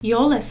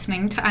You're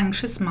listening to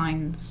Anxious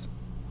Minds.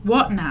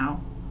 What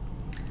now?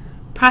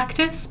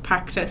 Practice,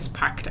 practice,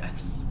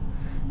 practice.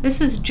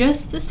 This is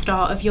just the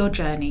start of your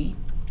journey.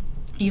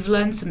 You've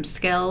learned some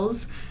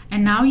skills,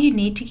 and now you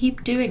need to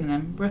keep doing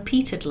them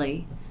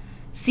repeatedly.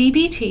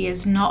 CBT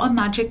is not a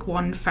magic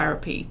wand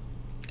therapy.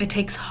 It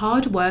takes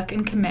hard work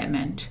and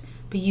commitment,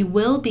 but you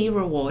will be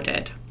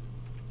rewarded.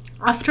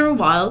 After a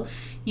while,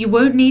 you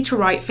won't need to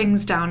write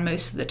things down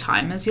most of the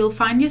time, as you'll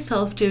find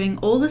yourself doing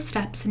all the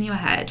steps in your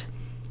head.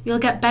 You'll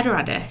get better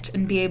at it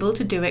and be able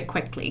to do it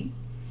quickly.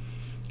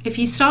 If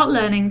you start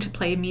learning to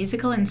play a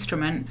musical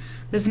instrument,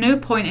 there's no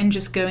point in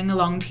just going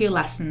along to your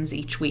lessons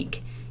each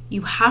week.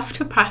 You have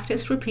to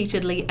practice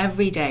repeatedly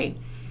every day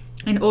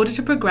in order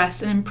to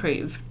progress and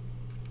improve.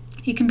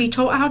 You can be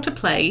taught how to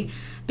play,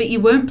 but you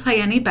won't play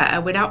any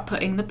better without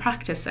putting the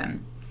practice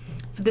in.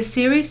 For the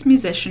serious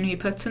musician who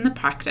puts in the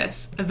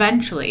practice,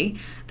 eventually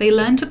they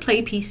learn to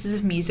play pieces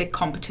of music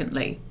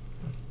competently.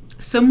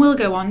 Some will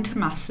go on to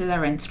master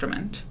their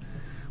instrument.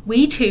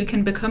 We too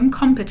can become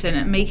competent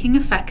at making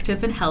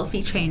effective and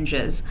healthy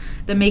changes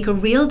that make a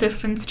real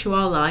difference to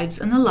our lives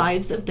and the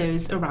lives of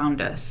those around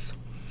us.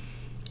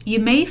 You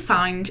may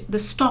find the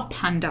STOP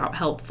handout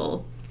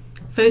helpful.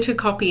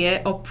 Photocopy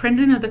it or print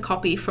another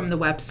copy from the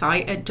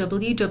website at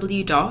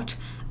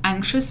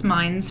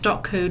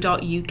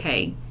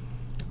www.anxiousminds.co.uk.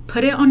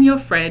 Put it on your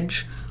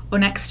fridge or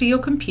next to your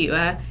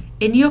computer,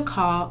 in your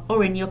car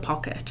or in your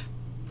pocket.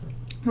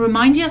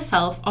 Remind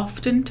yourself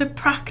often to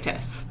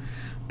practice.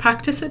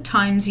 Practice at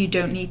times you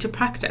don't need to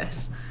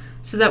practice,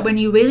 so that when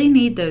you really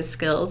need those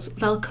skills,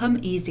 they'll come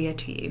easier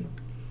to you.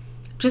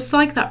 Just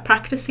like that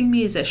practicing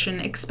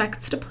musician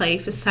expects to play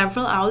for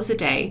several hours a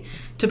day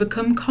to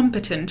become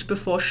competent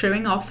before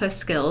showing off her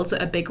skills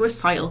at a big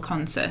recital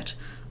concert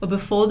or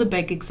before the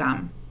big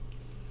exam.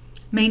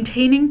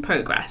 Maintaining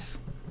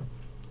progress.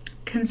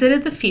 Consider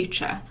the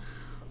future.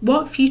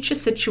 What future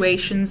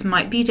situations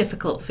might be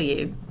difficult for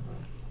you?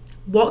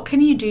 What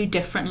can you do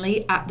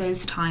differently at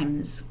those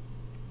times?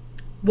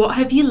 What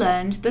have you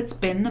learned that's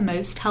been the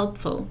most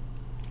helpful?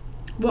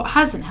 What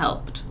hasn't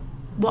helped?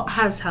 What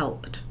has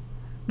helped?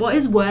 What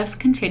is worth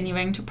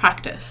continuing to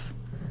practice?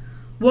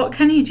 What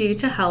can you do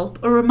to help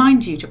or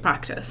remind you to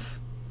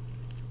practice?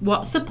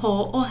 What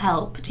support or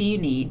help do you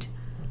need?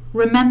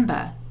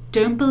 Remember,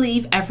 don't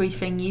believe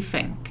everything you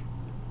think.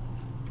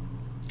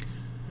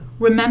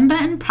 Remember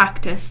and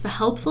practice the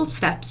helpful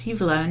steps you've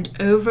learned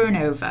over and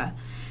over,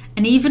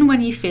 and even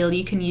when you feel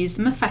you can use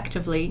them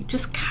effectively,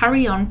 just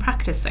carry on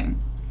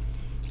practicing.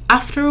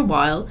 After a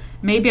while,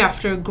 maybe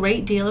after a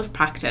great deal of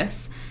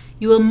practice,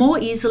 you will more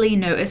easily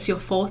notice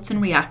your thoughts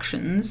and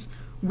reactions,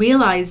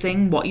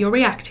 realizing what you're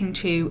reacting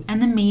to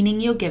and the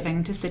meaning you're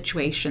giving to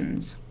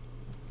situations.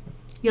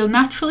 You'll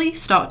naturally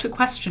start to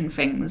question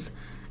things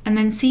and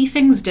then see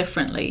things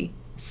differently,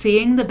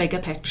 seeing the bigger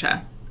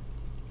picture.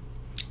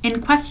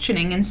 In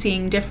questioning and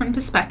seeing different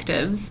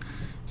perspectives,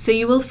 so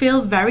you will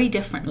feel very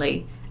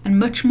differently and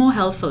much more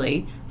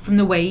healthfully from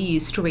the way you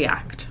used to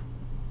react.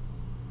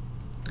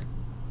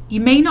 You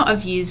may not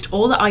have used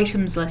all the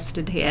items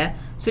listed here,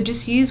 so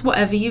just use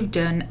whatever you've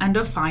done and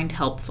or find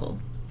helpful.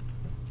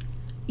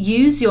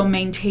 Use your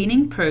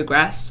Maintaining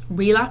Progress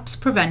Relapse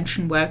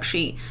Prevention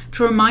worksheet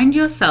to remind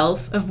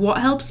yourself of what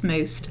helps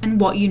most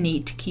and what you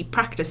need to keep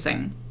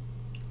practicing.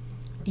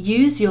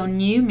 Use your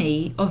New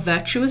Me or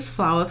Virtuous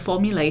Flower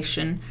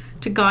formulation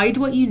to guide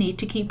what you need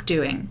to keep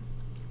doing.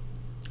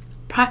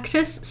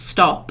 Practice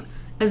STOP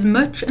as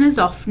much and as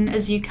often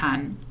as you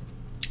can.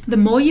 The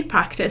more you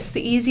practice,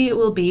 the easier it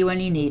will be when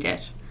you need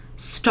it.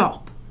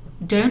 Stop.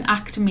 Don't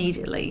act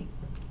immediately.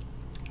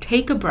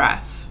 Take a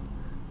breath.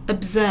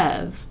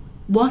 Observe.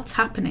 What's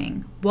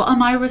happening? What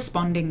am I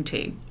responding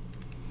to?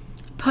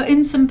 Put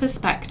in some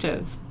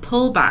perspective.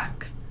 Pull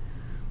back.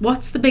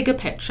 What's the bigger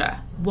picture?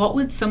 What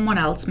would someone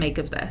else make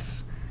of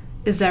this?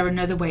 Is there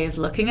another way of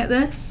looking at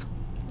this?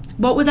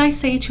 What would I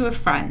say to a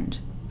friend?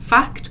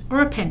 Fact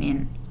or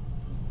opinion?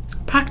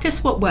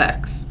 Practice what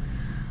works.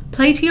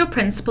 Play to your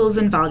principles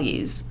and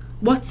values.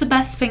 What's the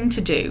best thing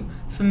to do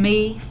for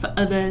me, for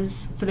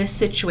others, for this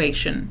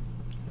situation?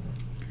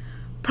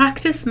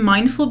 Practice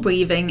mindful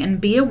breathing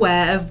and be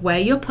aware of where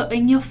you're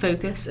putting your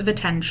focus of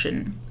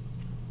attention.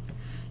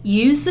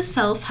 Use the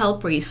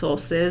self-help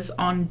resources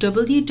on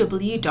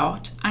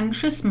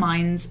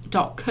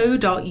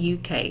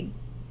www.anxiousminds.co.uk.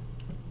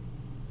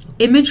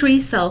 Imagery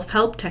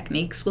self-help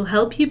techniques will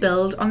help you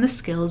build on the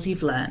skills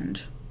you've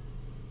learned.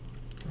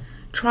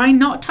 Try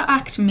not to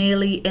act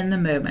merely in the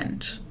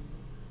moment.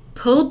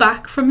 Pull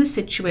back from the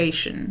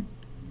situation.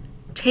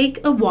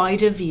 Take a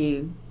wider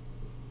view.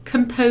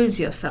 Compose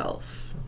yourself.